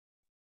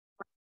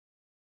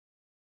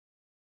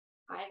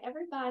Hi,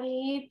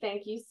 everybody.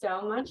 Thank you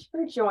so much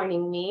for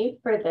joining me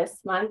for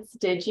this month's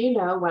Did You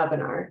Know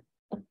webinar.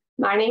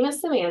 My name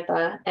is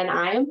Samantha, and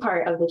I am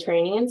part of the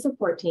training and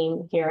support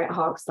team here at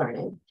Hawks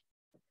Learning.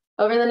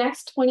 Over the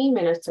next 20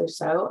 minutes or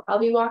so, I'll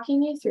be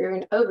walking you through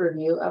an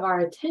overview of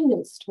our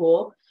attendance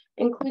tool,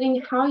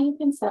 including how you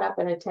can set up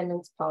an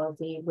attendance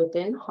policy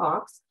within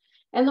Hawks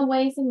and the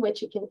ways in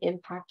which it can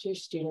impact your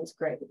students'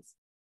 grades.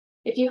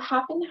 If you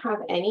happen to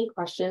have any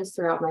questions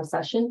throughout my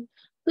session,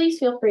 please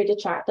feel free to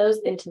chat those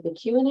into the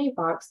Q&A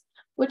box,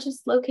 which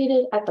is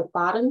located at the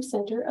bottom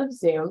center of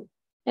Zoom,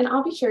 and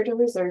I'll be sure to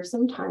reserve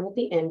some time at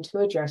the end to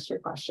address your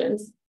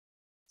questions.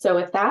 So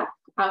with that,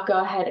 I'll go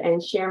ahead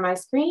and share my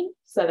screen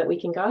so that we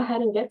can go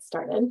ahead and get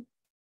started.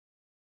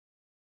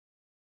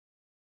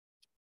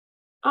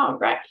 All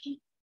right.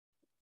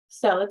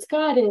 So let's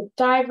go ahead and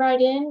dive right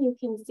in. You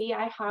can see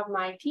I have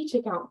my Teach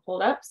account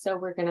pulled up, so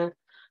we're gonna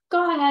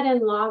go ahead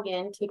and log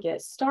in to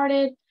get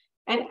started.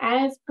 And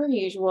as per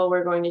usual,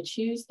 we're going to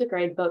choose the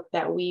gradebook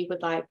that we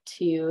would like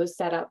to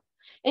set up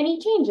any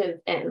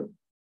changes in.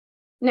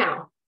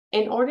 Now,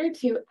 in order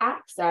to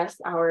access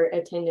our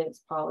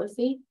attendance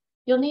policy,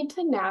 you'll need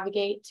to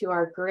navigate to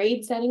our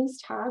grade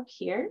settings tab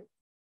here.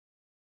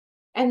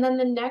 And then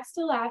the next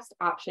to last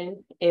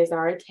option is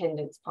our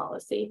attendance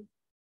policy.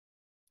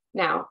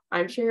 Now,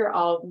 I'm sure you're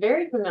all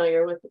very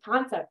familiar with the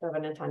concept of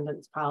an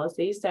attendance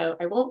policy, so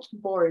I won't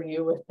bore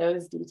you with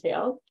those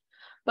details.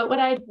 But what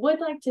I would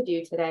like to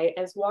do today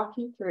is walk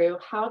you through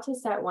how to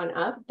set one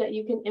up that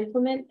you can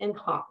implement in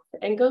Hawks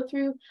and go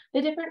through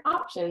the different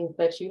options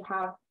that you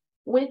have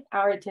with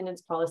our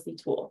attendance policy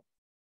tool.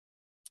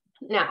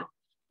 Now,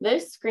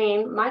 this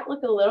screen might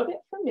look a little bit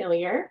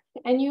familiar,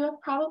 and you have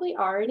probably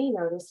already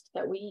noticed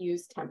that we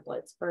use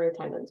templates for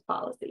attendance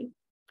policy.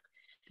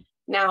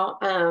 Now,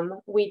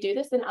 we do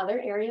this in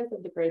other areas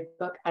of the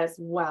gradebook as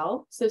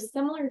well. So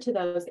similar to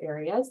those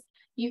areas,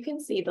 you can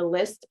see the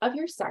list of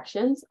your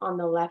sections on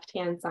the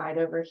left-hand side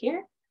over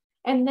here.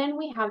 And then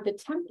we have the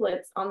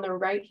templates on the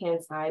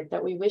right-hand side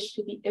that we wish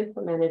to be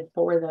implemented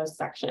for those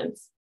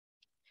sections.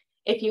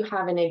 If you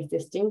have an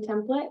existing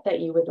template that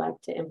you would like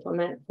to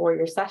implement for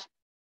your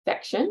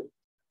section,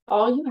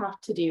 all you have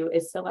to do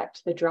is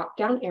select the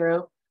drop-down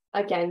arrow,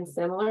 again,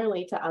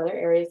 similarly to other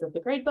areas of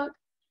the gradebook,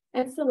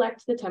 and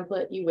select the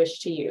template you wish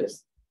to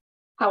use.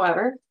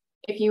 However,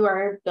 if you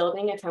are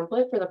building a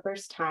template for the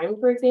first time,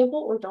 for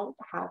example, or don't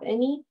have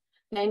any,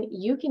 then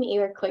you can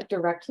either click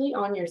directly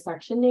on your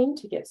section name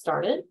to get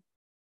started,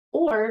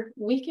 or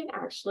we can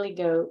actually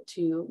go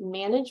to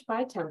Manage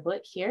by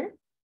Template here,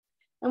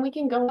 and we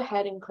can go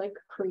ahead and click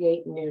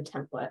Create New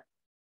Template.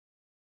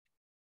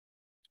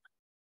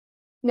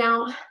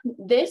 Now,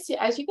 this,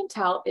 as you can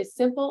tell, is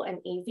simple and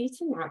easy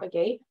to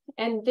navigate,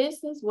 and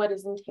this is what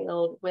is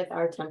entailed with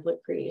our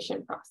template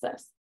creation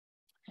process.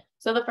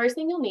 So the first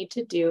thing you'll need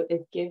to do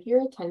is give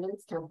your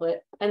attendance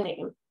template a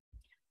name.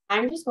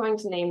 I'm just going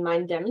to name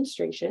mine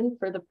Demonstration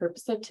for the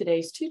purpose of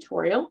today's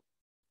tutorial,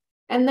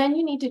 and then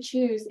you need to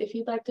choose if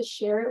you'd like to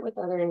share it with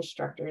other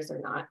instructors or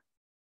not.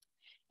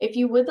 If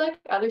you would like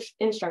other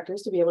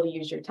instructors to be able to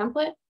use your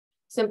template,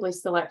 simply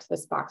select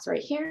this box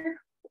right here.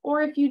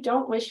 Or if you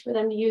don't wish for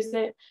them to use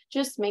it,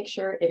 just make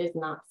sure it is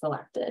not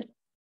selected.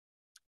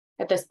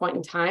 At this point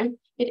in time,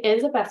 it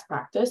is a best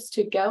practice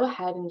to go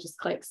ahead and just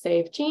click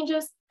Save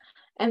Changes.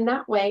 And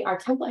that way our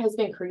template has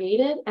been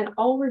created and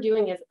all we're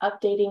doing is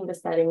updating the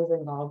settings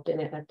involved in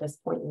it at this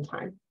point in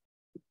time.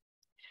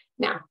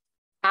 Now,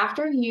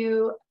 after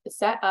you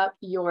set up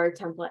your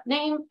template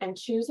name and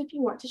choose if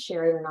you want to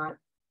share it or not,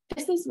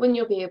 this is when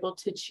you'll be able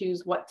to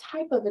choose what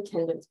type of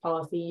attendance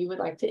policy you would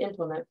like to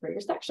implement for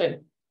your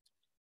section.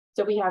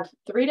 So we have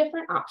three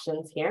different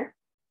options here.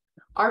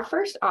 Our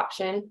first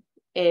option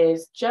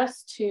is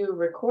just to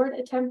record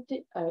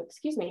attendance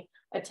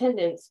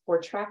for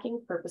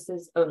tracking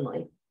purposes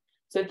only.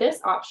 So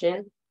this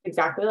option,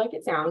 exactly like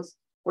it sounds,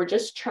 we're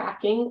just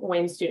tracking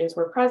when students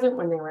were present,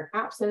 when they were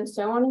absent,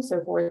 so on and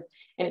so forth,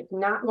 and it's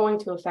not going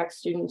to affect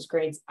students'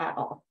 grades at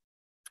all.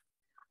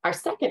 Our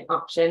second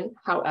option,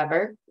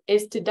 however,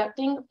 is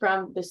deducting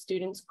from the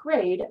student's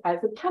grade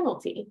as a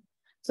penalty.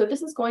 So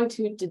this is going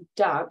to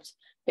deduct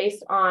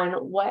based on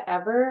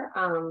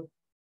whatever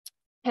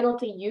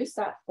penalty you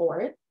set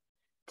for it.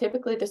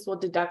 Typically, this will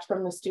deduct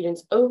from the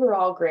student's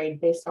overall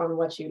grade based on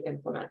what you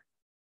implement.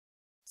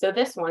 So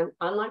this one,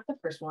 unlike the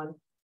first one,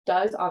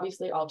 does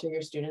obviously alter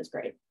your student's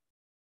grade.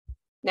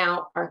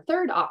 Now, our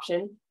third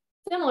option,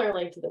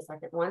 similarly to the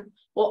second one,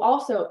 will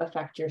also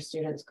affect your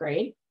student's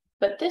grade,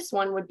 but this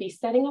one would be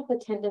setting up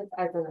attendance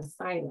as an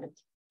assignment.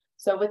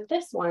 So with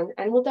this one,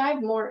 and we'll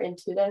dive more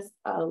into this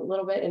a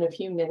little bit in a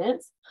few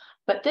minutes,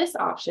 but this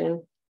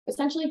option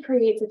essentially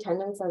creates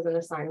attendance as an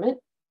assignment.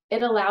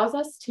 It allows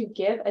us to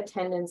give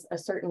attendance a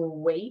certain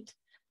weight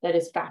that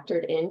is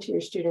factored into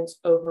your student's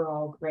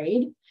overall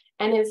grade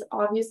and is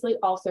obviously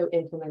also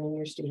implementing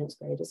your student's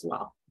grade as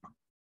well.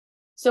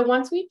 So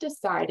once we've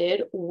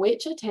decided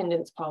which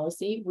attendance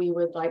policy we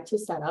would like to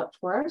set up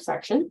for our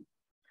section,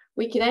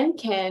 we then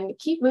can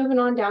keep moving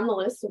on down the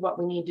list of what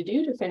we need to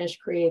do to finish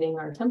creating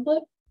our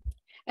template.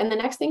 And the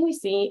next thing we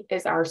see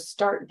is our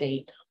start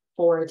date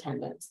for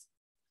attendance.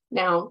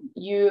 Now,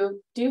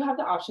 you do have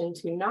the option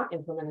to not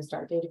implement a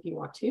start date if you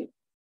want to,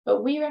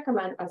 but we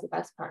recommend as a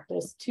best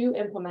practice to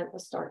implement a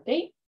start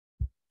date.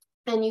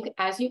 And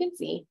as you can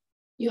see,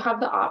 you have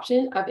the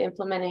option of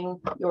implementing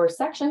your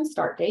section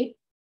start date,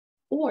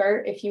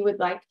 or if you would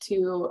like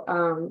to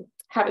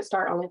have it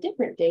start on a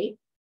different date,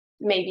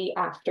 maybe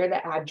after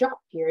the add drop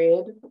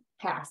period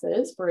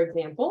passes, for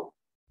example,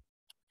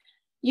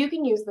 you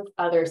can use this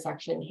other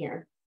section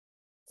here.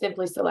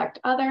 Simply select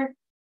other,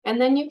 and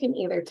then you can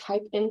either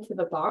type into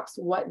the box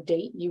what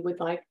date you would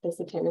like this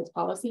attendance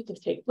policy to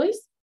take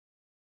place,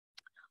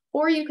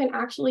 or you can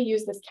actually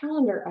use this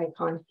calendar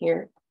icon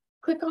here,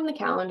 click on the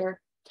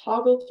calendar,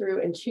 toggle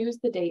through and choose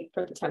the date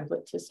for the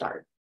template to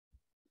start.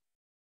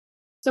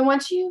 So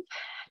once you've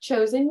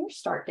chosen your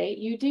start date,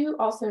 you do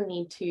also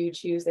need to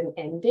choose an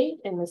end date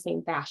in the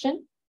same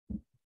fashion.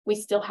 We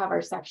still have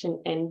our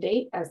section end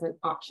date as an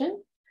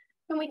option,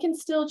 and we can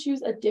still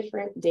choose a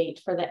different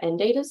date for the end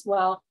date as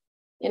well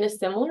in a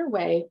similar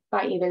way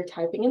by either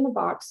typing in the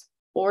box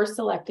or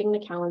selecting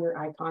the calendar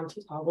icon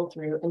to toggle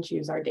through and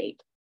choose our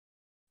date.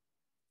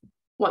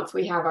 Once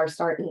we have our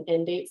start and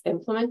end dates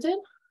implemented,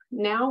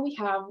 now we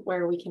have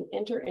where we can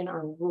enter in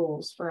our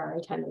rules for our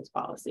attendance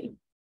policy.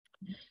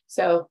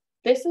 So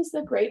this is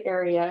the great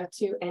area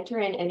to enter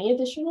in any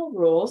additional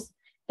rules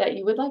that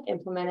you would like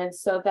implemented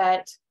so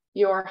that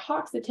your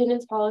Hawks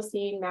attendance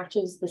policy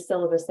matches the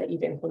syllabus that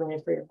you've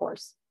implemented for your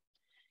course.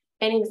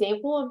 An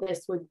example of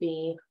this would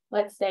be,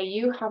 let's say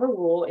you have a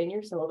rule in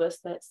your syllabus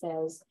that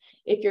says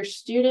if your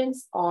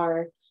students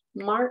are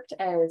marked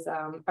as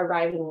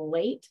arriving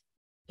late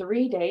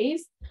 3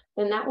 days,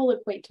 then that will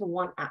equate to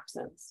 1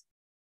 absence.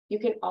 You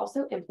can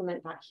also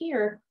implement that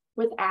here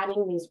with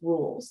adding these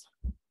rules.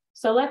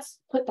 So let's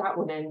put that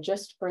one in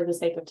just for the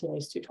sake of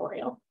today's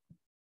tutorial.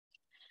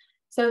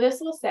 So this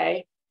will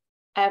say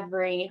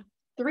every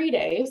 3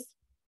 days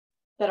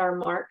that are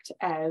marked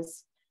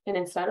as, and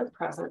instead of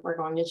present, we're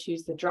going to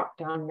choose the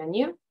drop-down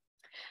menu.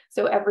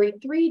 So every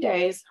 3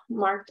 days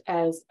marked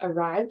as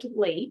arrived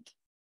late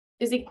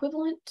is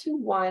equivalent to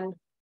 1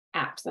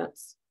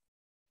 absence.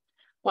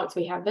 Once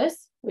we have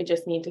this, we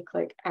just need to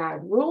click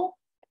Add Rule.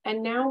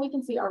 And now we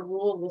can see our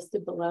rule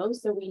listed below,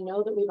 so we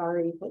know that we've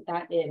already put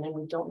that in and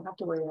we don't have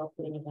to worry about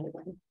putting it in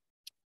again.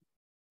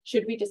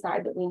 Should we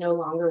decide that we no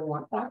longer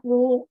want that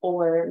rule,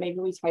 or maybe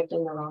we typed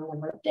in the wrong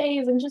number of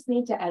days and just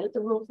need to edit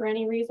the rule for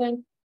any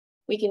reason,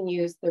 we can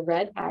use the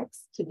red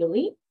X to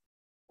delete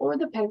or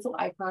the pencil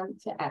icon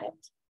to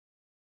edit.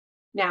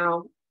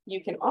 Now,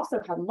 you can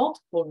also have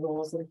multiple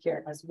rules in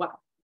here as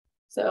well.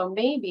 So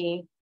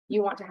maybe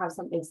you want to have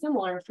something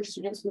similar for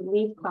students who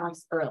leave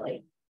class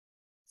early.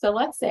 So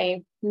let's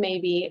say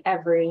maybe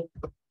every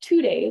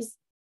 2 days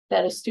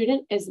that a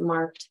student is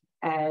marked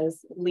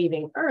as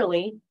leaving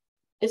early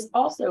is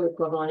also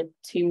equivalent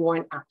to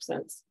 1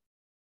 absence.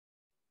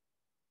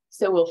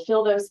 So we'll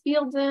fill those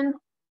fields in,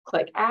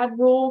 click Add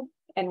Rule,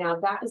 and now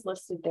that is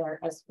listed there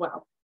as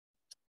well.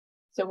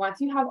 So once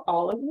you have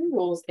all of your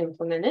rules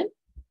implemented,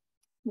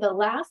 the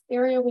last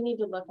area we need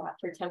to look at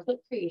for template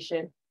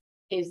creation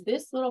is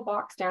this little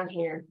box down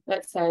here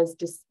that says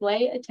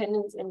Display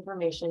Attendance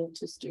Information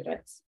to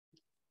Students.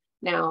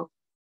 Now,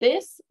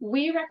 this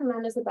we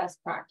recommend as a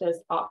best practice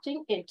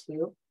opting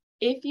into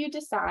if you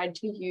decide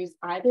to use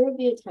either of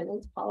the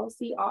attendance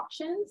policy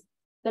options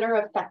that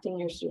are affecting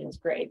your students'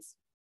 grades.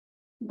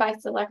 By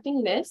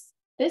selecting this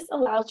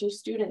allows your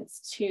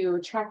students to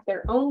track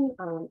their own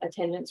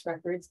attendance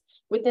records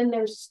within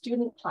their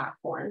student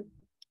platform,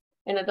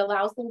 and it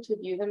allows them to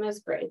view them as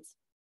grades.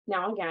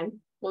 Now, again,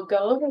 we'll go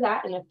over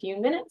that in a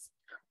few minutes,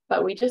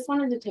 but we just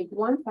wanted to take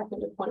 1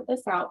 second to point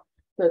this out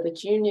so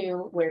that you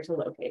knew where to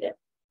locate it.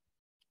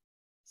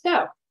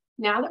 So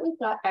now that we've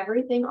got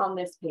everything on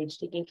this page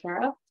taken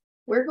care of,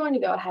 we're going to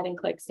go ahead and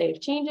click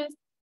Save Changes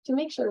to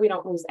make sure we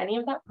don't lose any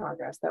of that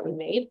progress that we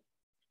made.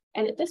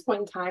 And at this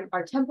point in time,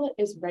 our template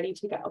is ready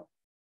to go.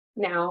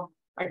 Now,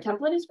 our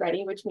template is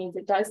ready, which means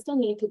it does still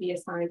need to be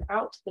assigned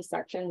out to the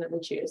section that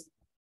we choose.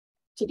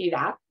 To do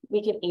that,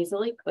 we can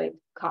easily click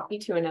Copy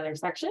to another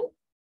section.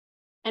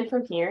 And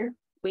from here,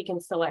 we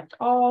can select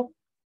all,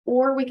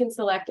 or we can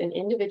select an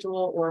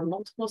individual or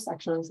multiple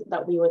sections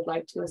that we would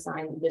like to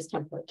assign this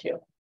template to.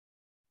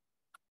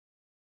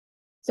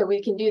 So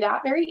we can do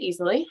that very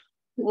easily.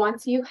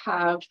 Once you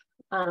have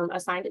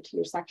assigned it to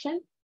your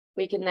section,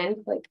 we can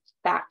then click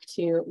back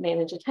to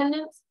Manage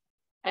Attendance.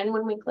 And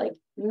when we click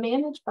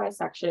Manage by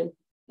Section,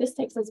 this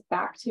takes us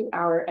back to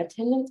our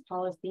attendance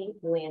policy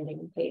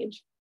landing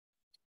page.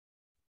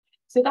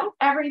 So that's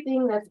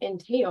everything that's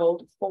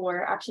entailed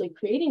for actually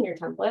creating your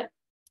template.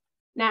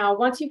 Now,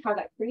 once you have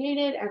that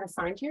created and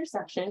assigned to your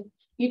section,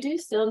 you do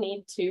still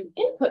need to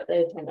input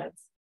the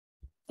attendance.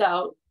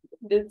 So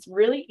it's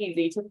really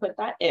easy to put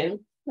that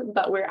in,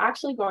 but we're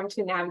actually going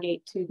to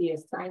navigate to the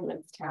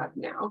Assignments tab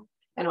now,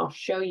 and I'll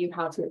show you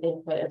how to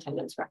input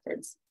attendance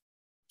records.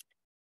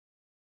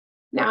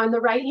 Now, in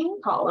the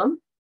right-hand column,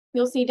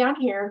 you'll see down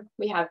here,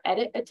 we have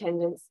Edit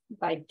Attendance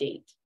by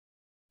Date.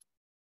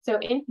 So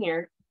in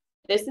here,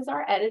 This is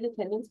our edit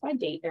attendance by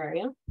date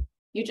area.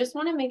 You just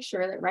want to make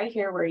sure that right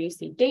here where you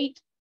see date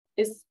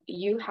is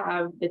you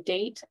have the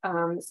date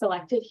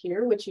selected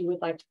here, which you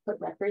would like to put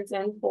records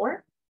in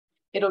for.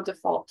 It'll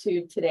default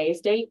to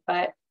today's date,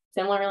 but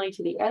similarly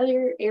to the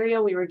other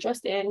area we were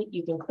just in,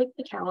 you can click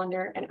the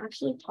calendar and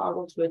actually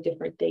toggle to a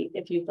different date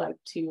if you'd like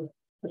to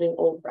put in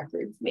old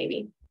records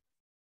maybe.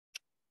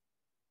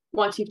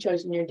 Once you've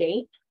chosen your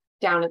date,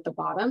 down at the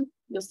bottom,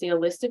 you'll see a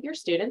list of your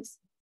students,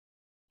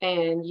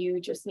 and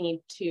you just need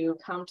to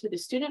come to the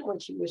student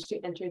which you wish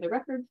to enter the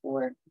record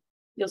for.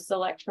 You'll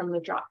select from the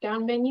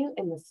drop-down menu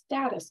in the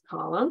status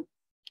column,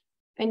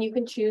 and you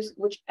can choose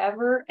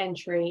whichever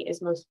entry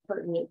is most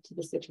pertinent to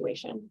the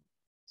situation.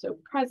 So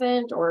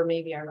present, or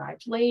maybe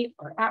arrived late,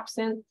 or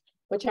absent,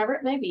 whichever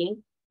it may be,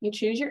 you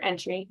choose your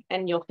entry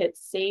and you'll hit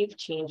Save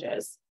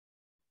Changes.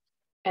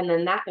 And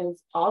then that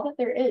is all that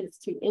there is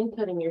to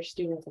inputting your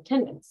student's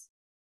attendance.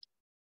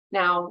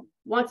 Now,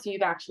 once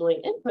you've actually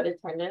input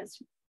attendance,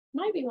 you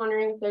might be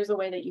wondering if there's a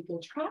way that you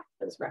can track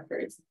those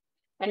records.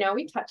 I know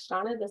we touched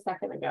on it a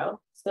second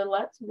ago, so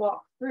let's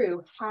walk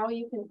through how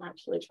you can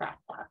actually track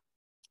that.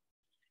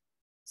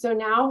 So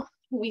now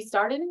we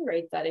started in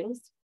grade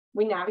settings,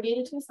 we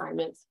navigated to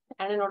assignments,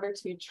 and in order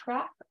to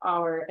track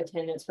our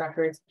attendance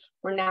records,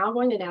 we're now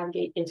going to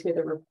navigate into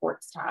the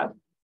Reports tab.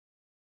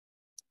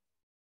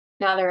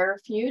 Now there are a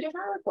few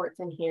different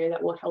reports in here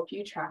that will help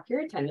you track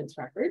your attendance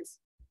records.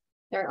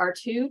 There are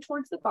two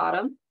towards the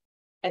bottom,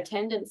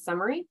 Attendance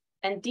Summary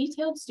and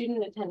Detailed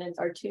Student Attendance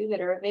are two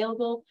that are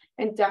available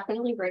and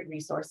definitely great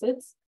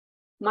resources.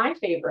 My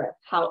favorite,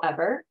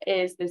 however,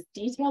 is this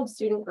Detailed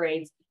Student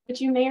Grades, which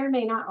you may or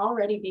may not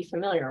already be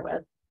familiar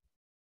with.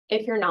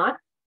 If you're not,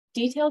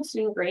 Detailed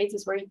Student Grades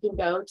is where you can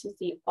go to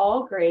see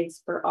all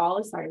grades for all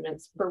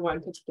assignments for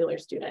one particular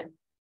student.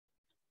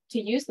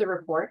 To use the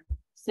report,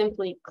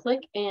 simply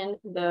click in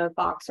the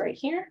box right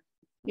here.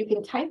 You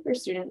can type your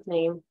student's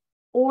name,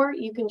 or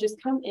you can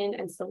just come in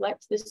and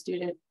select the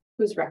student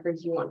whose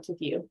records you want to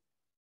view.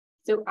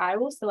 So I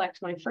will select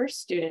my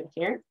first student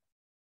here,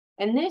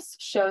 and this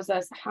shows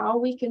us how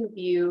we can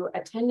view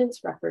attendance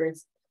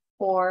records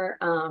for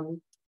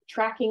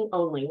tracking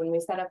only, when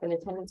we set up an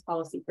attendance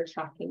policy for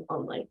tracking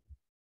only.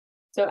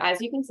 So as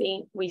you can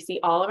see, we see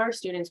all of our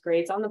students'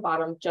 grades on the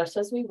bottom, just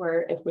as we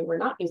were if we were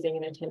not using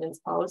an attendance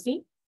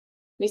policy.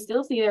 We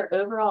still see their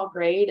overall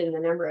grade and the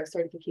number of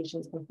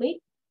certifications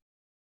complete.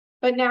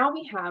 But now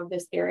we have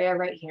this area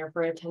right here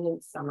for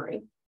attendance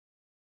summary.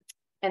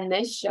 And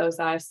this shows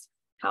us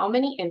how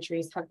many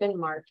entries have been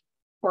marked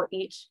for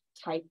each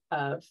type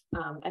of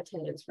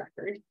attendance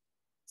record.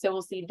 So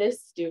we'll see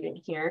this student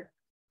here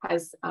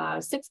has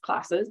 6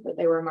 classes that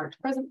they were marked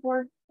present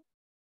for,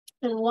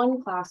 and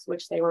 1 class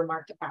which they were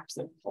marked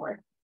absent for.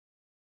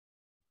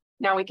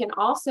 Now we can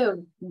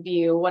also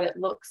view what it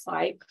looks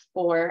like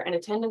for an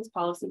attendance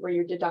policy where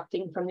you're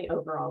deducting from the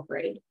overall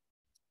grade.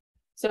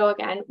 So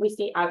again, we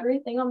see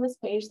everything on this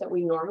page that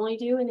we normally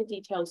do in a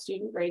detailed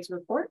student grades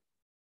report.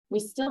 We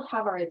still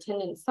have our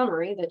attendance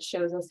summary that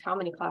shows us how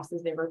many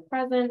classes they were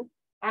present,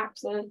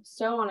 absent,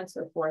 so on and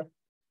so forth.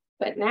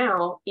 But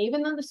now,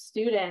 even though the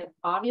student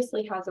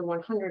obviously has a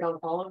 100 on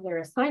all of their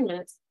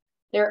assignments,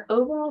 their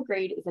overall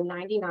grade is a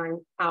 99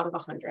 out of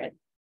 100.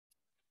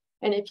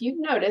 And if you've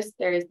noticed,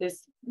 there is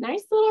this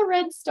nice little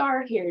red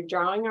star here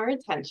drawing our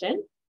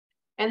attention.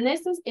 And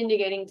this is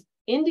indicating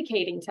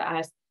to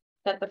us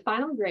that the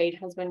final grade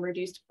has been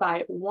reduced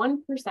by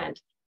 1%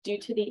 due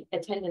to the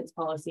attendance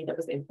policy that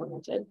was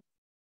implemented.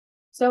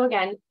 So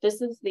again,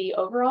 this is the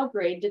overall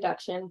grade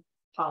deduction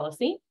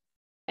policy.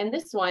 And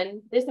this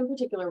in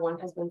particular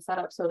one has been set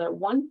up so that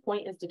 1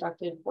 point is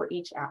deducted for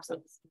each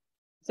absence.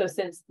 So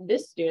since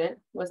this student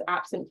was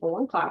absent for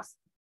 1 class,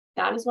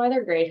 that is why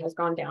their grade has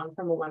gone down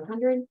from a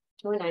 100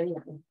 to a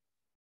 99.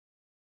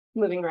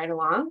 Moving right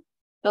along,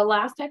 the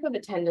last type of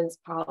attendance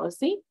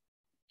policy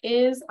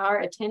is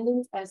our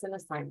attendance as an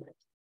assignment.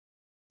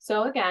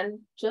 So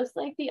again, just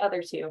like the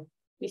other two,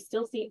 we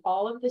still see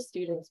all of the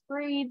students'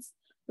 grades.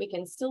 We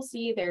can still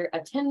see their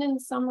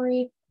attendance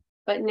summary,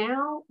 but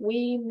now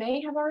we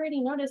may have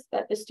already noticed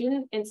that the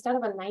student, instead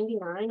of a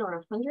 99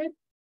 or 100,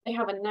 they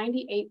have a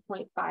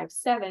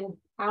 98.57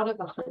 out of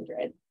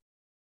 100.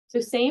 So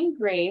same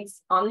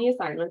grades on the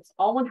assignments,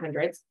 all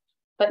 100s,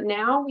 but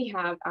now we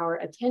have our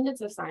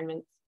attendance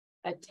assignment,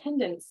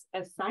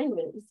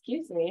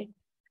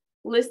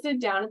 listed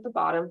down at the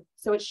bottom.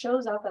 So it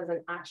shows up as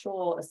an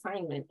actual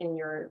assignment in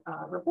your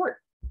report.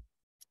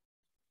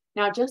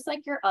 Now, just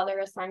like your other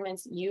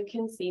assignments, you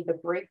can see the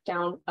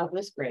breakdown of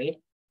this grade.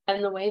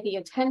 And the way the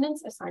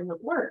attendance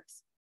assignment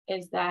works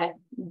is that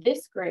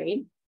this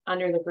grade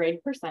under the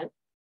grade percent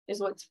is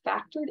what's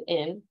factored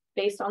in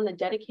based on the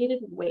dedicated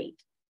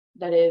weight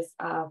that is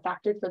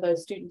factored for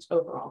those students'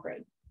 overall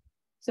grade.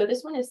 So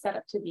this one is set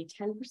up to be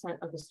 10%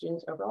 of the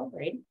student's overall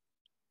grade.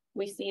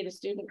 We see the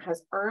student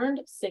has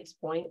earned 6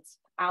 points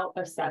out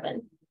of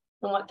 7.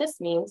 And what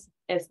this means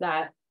is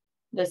that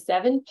the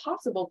 7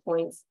 possible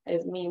points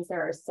means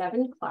there are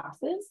 7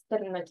 classes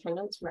that an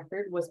attendance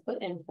record was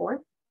put in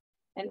for.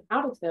 And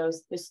out of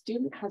those, the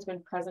student has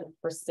been present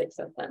for 6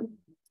 of them.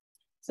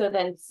 So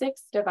then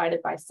 6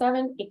 divided by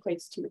 7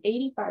 equates to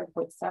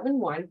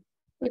 85.71,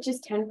 which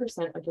is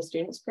 10% of the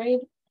student's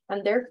grade,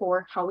 and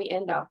therefore how we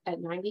end up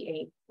at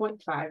 98.57%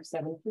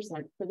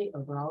 for the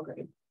overall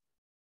grade.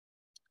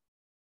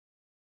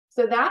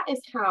 So that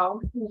is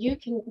how you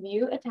can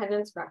view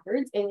attendance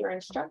records in your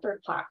instructor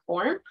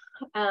platform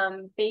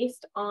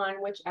based on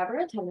whichever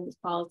attendance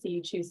policy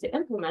you choose to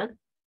implement.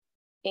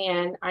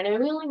 And I know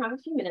we only have a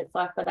few minutes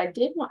left, but I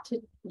did want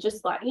to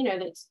just let you know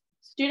that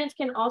students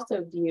can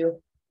also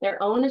view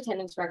their own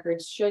attendance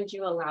records should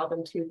you allow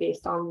them to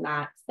based on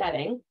that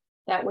setting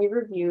that we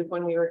reviewed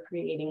when we were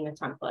creating the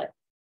template.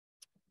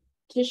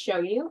 To show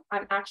you,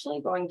 I'm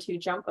actually going to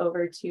jump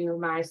over to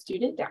my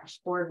student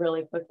dashboard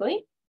really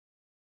quickly.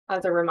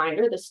 As a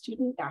reminder, the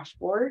student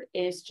dashboard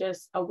is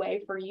just a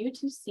way for you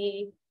to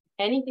see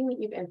anything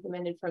that you've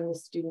implemented from the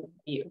student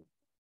view.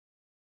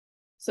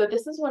 So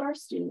this is what our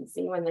students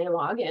see when they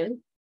log in.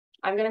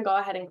 I'm going to go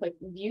ahead and click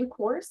View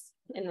Course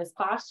in this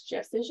class,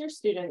 just as your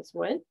students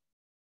would.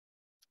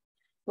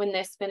 When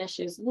this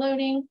finishes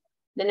loading,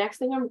 the next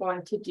thing I'm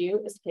going to do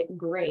is hit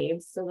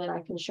Grades so that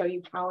I can show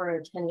you how our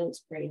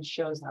attendance grade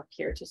shows up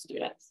here to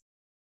students.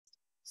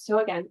 So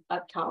again,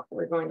 up top,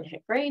 we're going to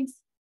hit Grades.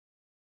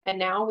 And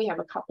now we have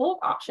a couple of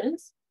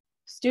options.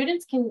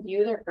 Students can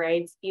view their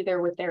grades either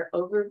with their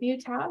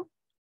Overview tab,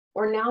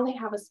 or now they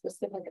have a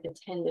specific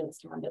attendance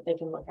tab that they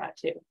can look at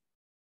too.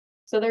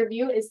 So their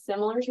view is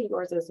similar to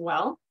yours as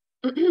well.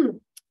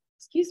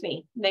 Excuse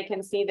me. They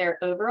can see their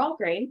overall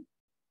grade.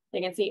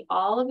 They can see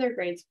all of their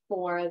grades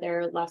for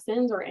their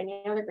lessons or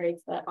any other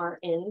grades that are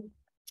in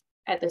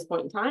at this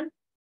point in time.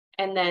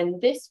 And then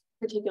this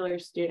particular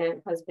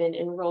student has been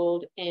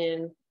enrolled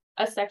in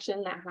a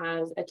section that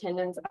has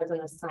attendance as an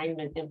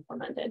assignment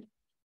implemented.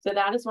 So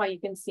that is why you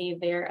can see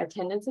their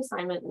attendance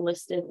assignment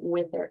listed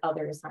with their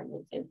other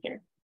assignments in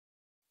here.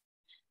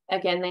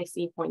 Again, they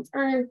see points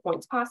earned,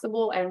 points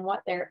possible, and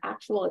what their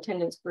actual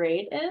attendance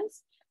grade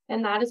is,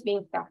 and that is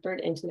being factored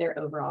into their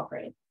overall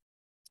grade.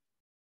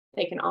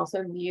 They can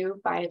also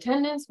view by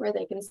attendance where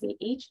they can see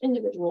each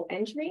individual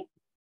entry.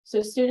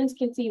 So students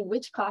can see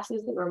which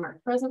classes they were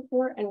marked present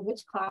for and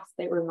which class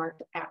they were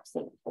marked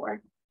absent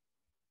for.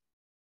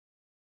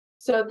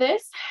 So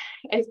this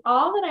is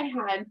all that I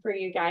had for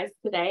you guys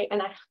today,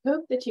 and I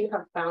hope that you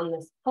have found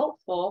this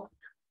helpful.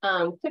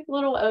 Quick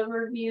little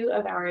overview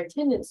of our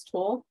attendance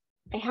tool.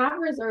 I have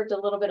reserved a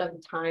little bit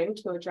of time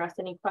to address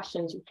any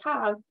questions you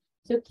have,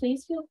 so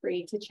please feel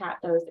free to chat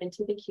those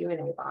into the Q&A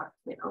box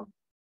now.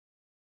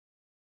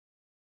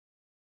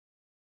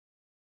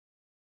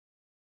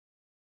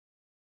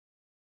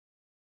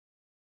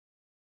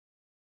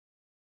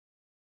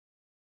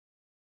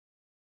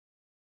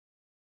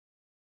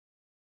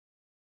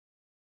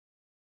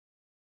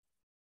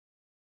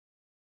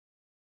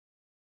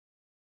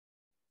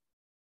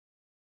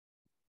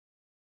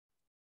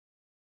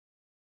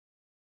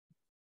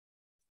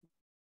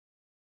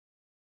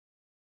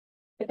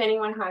 If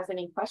anyone has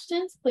any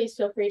questions, please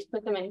feel free to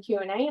put them in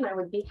Q&A and I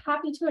would be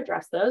happy to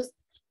address those.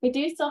 We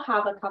do still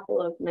have a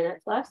couple of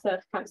minutes left, so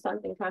if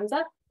something comes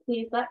up,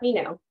 please let me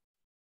know.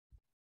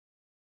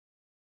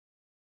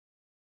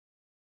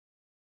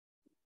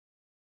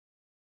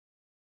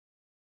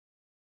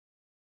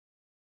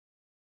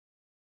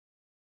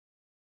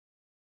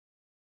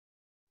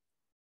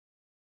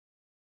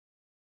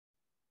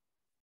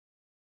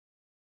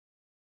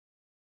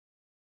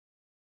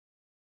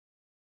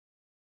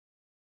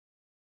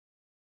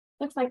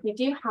 Looks like we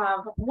do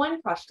have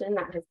one question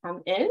that has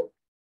come in.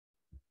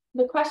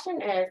 The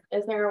question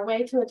is there a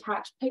way to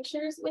attach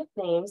pictures with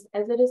names,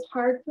 as it is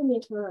hard for me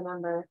to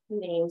remember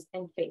names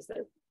and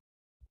faces?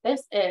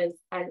 This is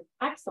an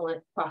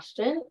excellent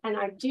question, and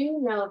I do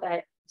know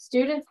that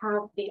students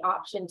have the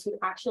option to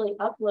actually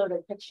upload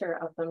a picture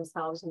of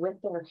themselves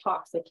with their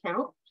Hawks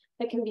account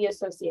that can be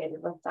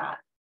associated with that.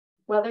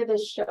 Whether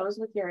this shows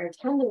with your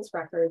attendance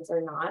records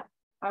or not,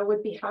 I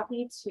would be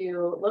happy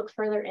to look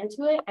further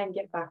into it and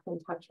get back in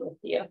touch with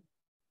you.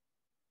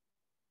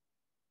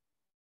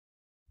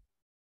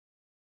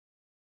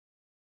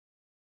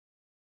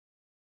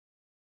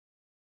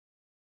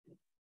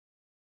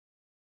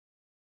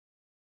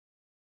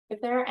 If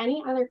there are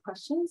any other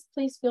questions,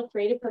 please feel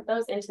free to put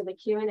those into the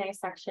Q&A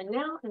section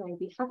now, and I'd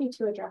be happy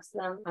to address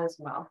them as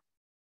well.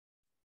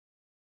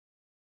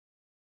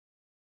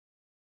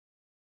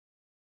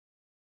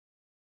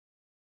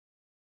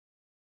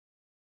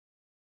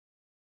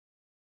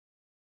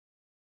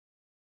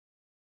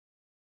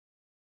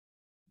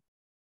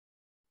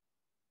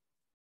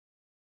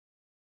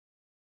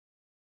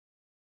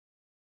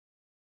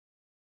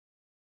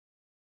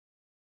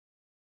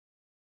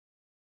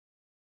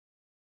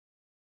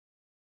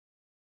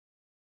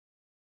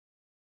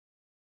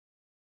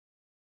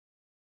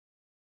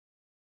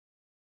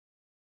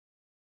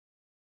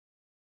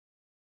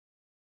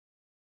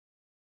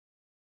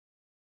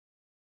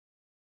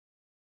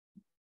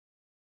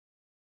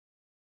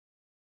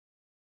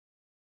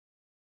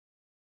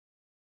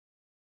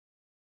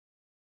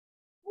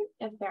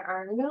 If there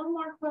are no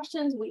more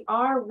questions, we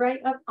are right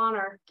up on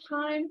our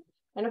time.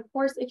 And of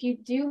course, if you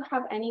do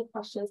have any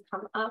questions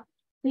come up,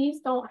 please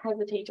don't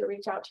hesitate to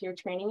reach out to your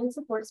training and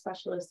support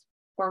specialist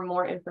for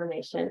more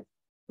information.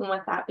 And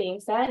with that being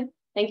said,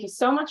 thank you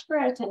so much for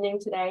attending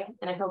today,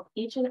 and I hope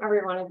each and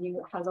every one of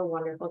you has a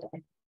wonderful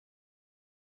day.